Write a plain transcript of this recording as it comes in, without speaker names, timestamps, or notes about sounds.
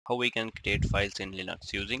how we can create files in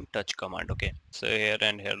Linux using touch command. Okay, so here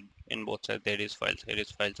and here in both sides there is files, here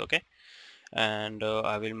is files. Okay, and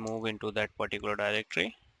I will move into that particular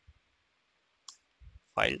directory,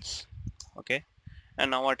 files. Okay,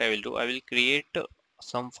 and now what I will do, I will create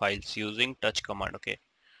some files using touch command. Okay,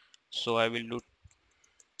 so I will do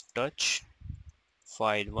touch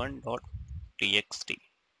file1.txt.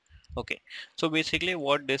 Okay, so basically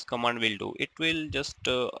what this command will do, it will just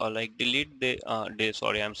like delete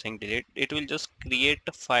sorry, I'm saying delete, it will just create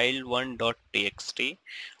a file1.txt.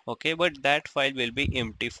 okay, but that file will be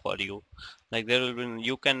empty for you, like there will be,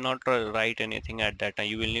 you cannot write anything at that time.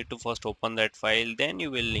 You will need to first open that file, then you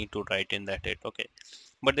will need to write in that it. Okay,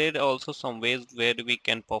 but there are also some ways where we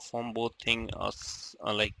can perform both thing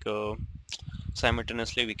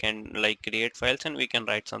simultaneously. We can like create files and we can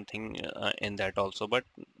write something in that also, but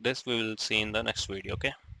this we will see in the next video.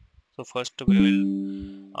 Okay, so first we will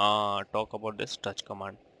talk about this touch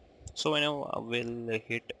command. So now I will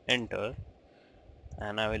hit enter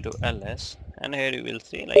and I will do ls, and here you will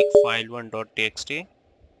see like file1.txt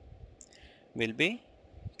will be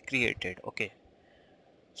created. Okay,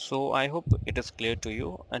 so I hope it is clear to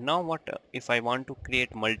you. And now what if I want to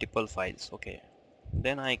create multiple files? Okay,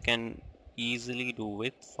 then I can easily do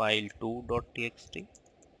with file2.txt,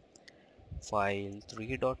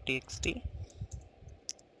 file3.txt,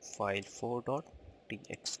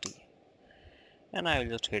 file4.txt, and I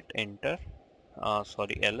will just hit enter,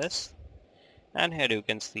 sorry, ls, and here you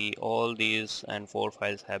can see all these and 4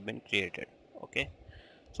 files have been created. Okay,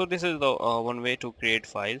 so this is the one way to create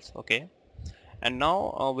files. Okay, and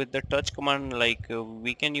now with the touch command, like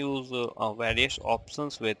we can use various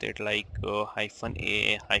options with it, like -a,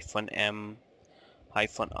 -m,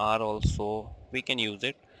 -r also we can use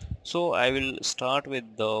it. So I will start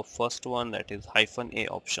with the first one, that is -a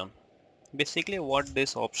option. Basically what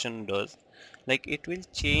this option does, like it will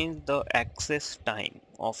change the access time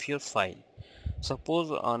of your file. Suppose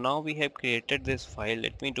now we have created this file,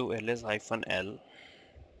 let me do ls-l.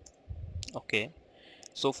 Okay,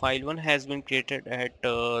 so file 1 has been created at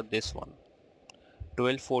this one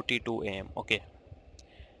 12:42 a.m. Okay,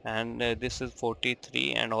 and this is 43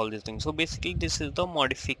 and all these things. So basically this is the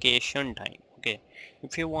modification time. Okay,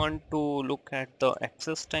 if you want to look at the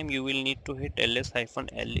access time, you will need to hit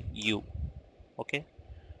ls-lu. Okay,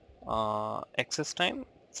 access time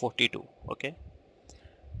 42. Okay,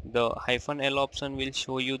 the -l option will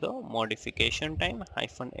show you the modification time,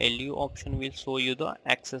 -lu option will show you the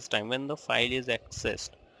access time when the file is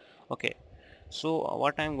accessed. Okay, so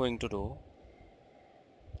what I'm going to do,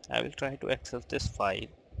 I will try to access this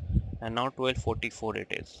file, and now 12:44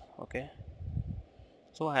 it is. Okay,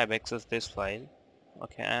 so I have accessed this file.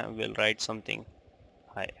 Okay, I will write something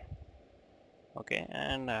hi. Okay,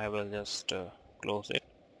 and I will just close it,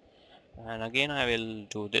 and again I will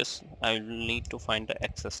do this. I will need to find the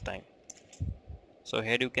access time. So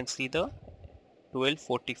here you can see the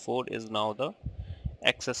 12:44 is now the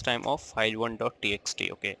access time of file1.txt.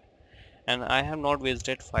 Okay, and I have not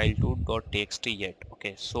visited file2.txt yet.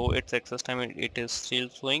 Okay, so its access time, it is still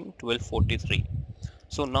showing 12:43.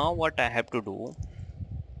 So now what I have to do,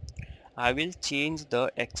 I will change the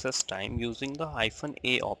access time using the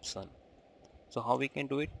 -a option. So how we can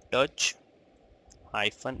do it? Touch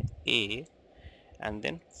 -a and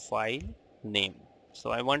then file name. So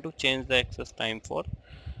I want to change the access time for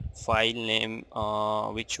file name,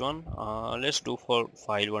 which one? Let's do for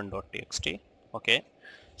file1.txt. Okay,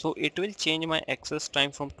 so it will change my access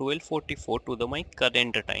time from 12:44 to the my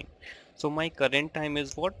current time. So my current time is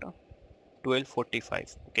what? 12:45.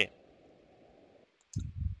 Okay,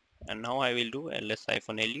 and now I will do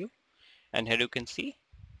ls-lu, and here you can see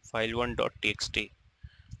file1.txt.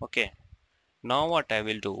 Okay, now what I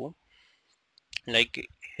will do, like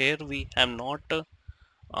here we have not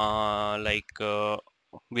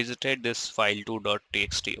visited this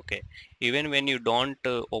file2.txt. Okay, even when you don't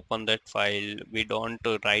open that file, we don't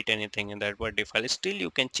write anything in that particular file, still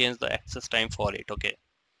you can change the access time for it. Okay,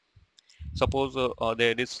 suppose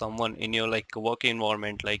there is someone in your like work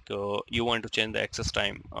environment, like you want to change the access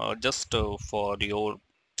time just for your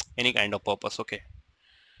any kind of purpose. Okay,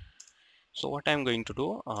 so what I'm going to do,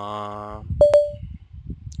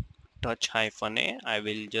 touch -a, I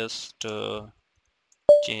will just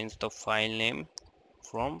change the file name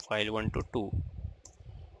from file1 to 2.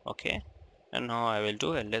 Okay, and now I will do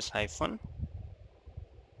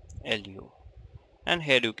ls-lu, and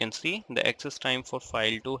here you can see the access time for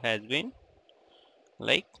file2 has been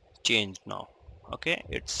like changed now. Okay,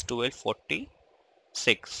 it's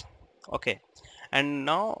 12:46. Okay, and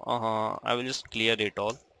now I will just clear it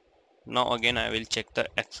all. Now again I will check the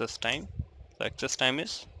access time. So access time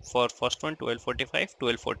is for first one 12:45,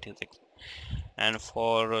 12:46, and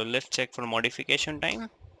for let's check for modification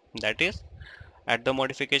time. That is at the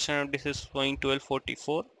modification this is showing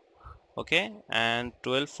 12:44. Okay, and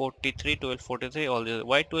 12:43, 12:43, all this.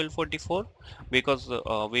 Why 12:44? Because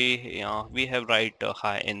we have write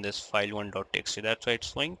high in this file1.txt. That's why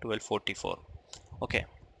it's showing 12:44. Okay.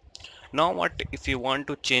 Now what if you want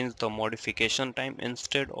to change the modification time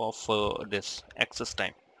instead of this access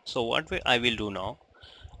time? So what I will do now,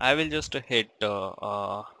 I will just hit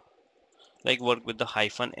like work with the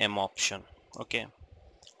 -m option. Okay,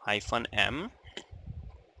 -m,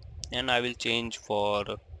 and I will change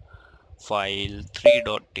for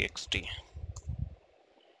file3.txt.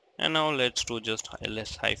 And now let's do just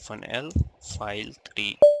ls-l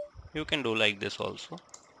file3. You can do like this also.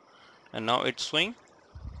 And now it's showing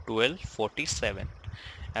 12:47.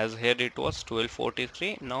 As here it was 12:43,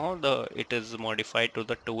 now it is modified to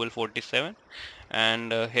the 12:47,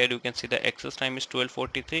 and here you can see the access time is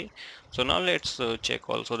 12:43. So now let's check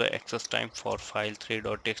also the access time for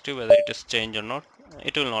file3.txt, whether it is changed or not.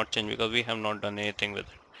 It will not change because we have not done anything with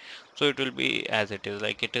it, so it will be as it is,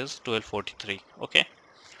 like it is 12:43. Okay,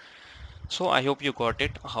 so I hope you got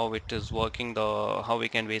it, how it is working, how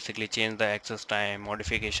we can basically change the access time,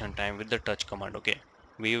 modification time with the touch command. Okay,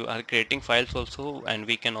 we are creating files also, and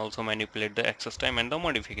we can also manipulate the access time and the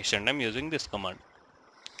modification time using this command.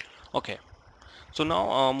 Okay, so now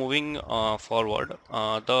moving forward,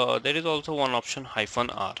 there is also one option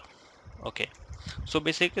 -r. Okay, so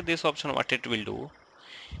basically this option, what it will do,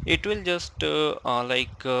 it will just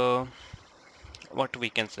what we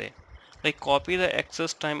can say, like copy the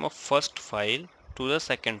access time of first file to the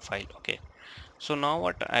second file. Okay, so now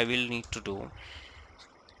what I will need to do,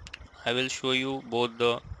 I will show you both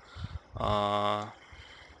the uh,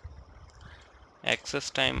 access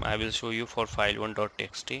time. I will show you for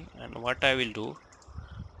file1.txt, and what I will do,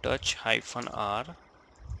 touch -r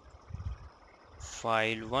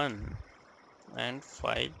file1 and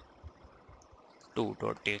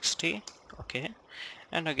file2.txt. Okay,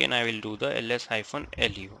 and again I will do the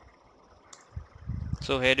ls-lu.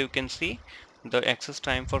 So here you can see the access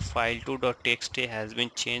time for file2.txt has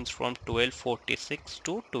been changed from 12:46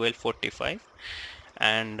 to 12:45.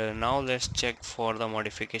 And now let's check for the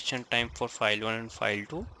modification time for file1 and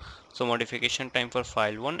file2. So modification time for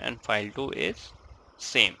file1 and file2 is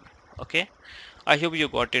same. Okay, I hope you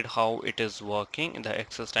got it, how it is working, the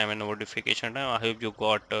access time and modification time. I hope you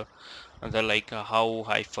got the how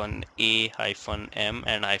 -a, -m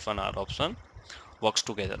and -r option works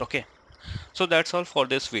together. Okay, so that's all for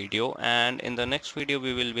this video, and in the next video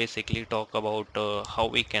we will basically talk about how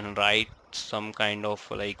we can write some kind of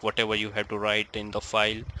like whatever you have to write in the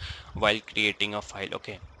file while creating a file.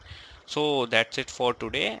 Okay, so that's it for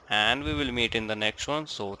today, and we will meet in the next one.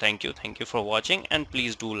 So thank you for watching, and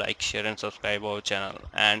please do like, share and subscribe our channel,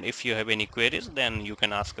 and if you have any queries then you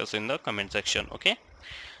can ask us in the comment section. Okay,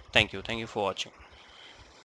 thank you for watching.